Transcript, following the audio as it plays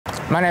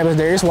My name is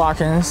Darius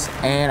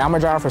and I'm a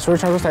driver for Switch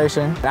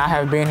Transportation. I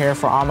have been here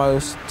for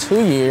almost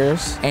 2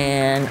 years,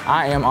 and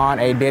I am on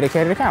a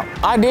dedicated account.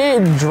 I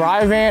did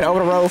drive-in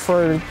over the road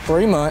for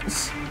 3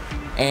 months,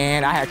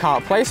 and I had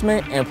called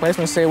placement, and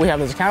placement said we have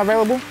this account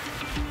available,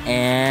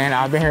 and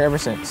I've been here ever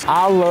since.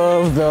 I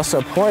love the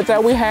support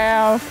that we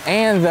have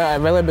and the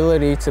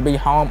availability to be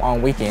home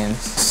on weekends.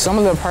 Some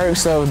of the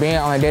perks of being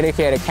on a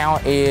dedicated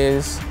account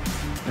is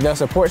the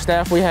support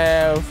staff we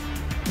have,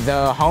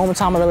 the home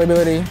time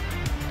availability,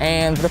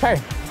 and the pay.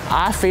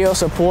 I feel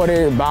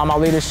supported by my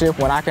leadership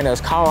when I can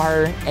just call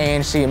her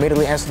and she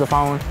immediately answers the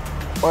phone.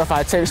 Or if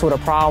I text with a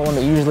problem,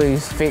 it usually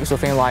is fixed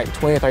within like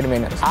 20 or 30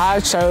 minutes. I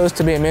chose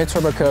to be a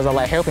mentor because I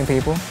like helping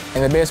people.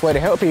 And the best way to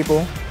help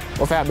people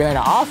without being in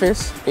the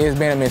office is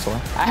being a mentor.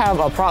 I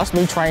have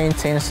approximately trained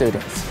 10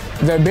 students.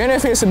 The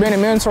benefits of being a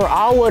mentor,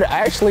 I would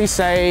actually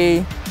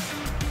say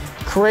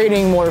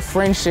creating more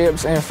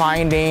friendships and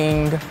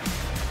finding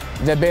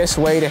the best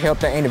way to help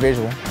that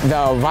individual.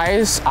 The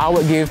advice I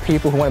would give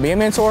people who want to be a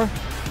mentor,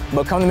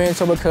 become a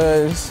mentor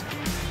because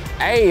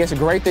A, it's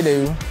great to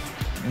do,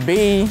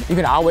 B, you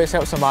can always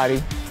help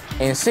somebody,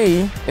 and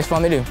C, it's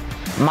fun to do.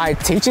 My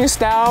teaching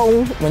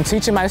style when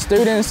teaching my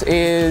students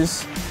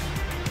is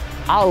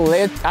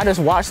I just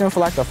watch them for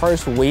like the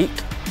first week,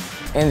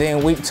 and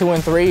then week 2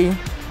 and 3,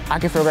 I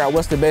can figure out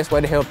what's the best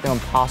way to help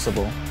them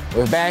possible.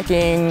 With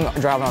backing,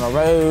 driving on the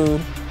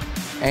road,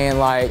 and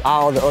like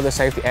all the other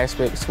safety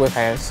aspects Swift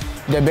has.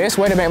 The best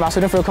way to make my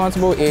student feel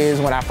comfortable is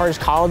when I first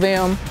call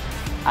them,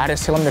 I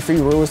just tell them the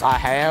few rules I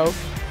have,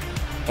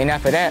 and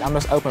after that, I'm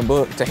just open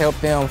book to help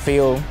them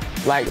feel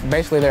like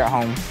basically they're at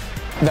home.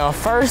 The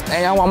first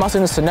thing I want my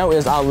students to know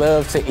is I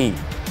love to eat.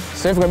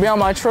 So if we're gonna be on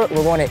my truck,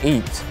 we're going to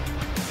eat.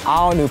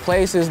 All new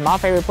places, my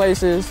favorite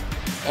places,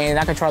 and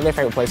I can try their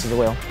favorite places as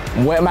well.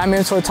 What my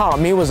mentor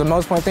taught me was the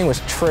most important thing was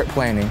trip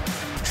planning.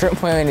 Trip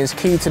planning is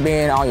key to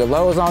being on your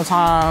loads on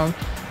time,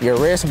 your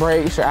rest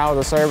breaks, your hours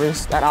of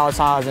service, that all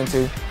ties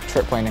into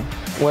trip planning.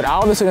 With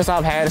all the students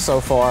I've had so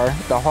far,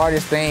 the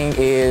hardest thing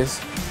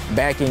is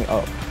backing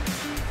up.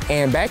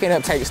 And backing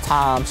up takes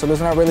time, so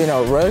there's not really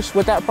no rush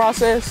with that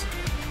process.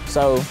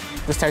 So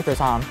just take their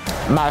time.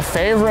 My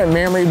favorite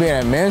memory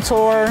being a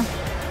mentor,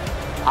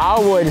 I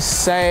would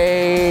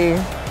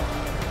say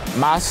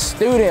my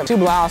student, she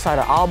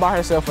blindsided all by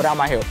herself without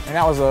my help, and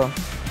that was a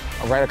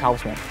great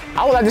accomplishment.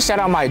 I would like to shout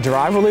out my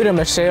driver leader,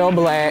 Michelle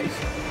Black,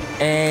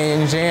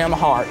 and Jim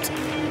Hart,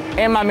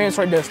 and my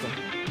mentor, Dustin.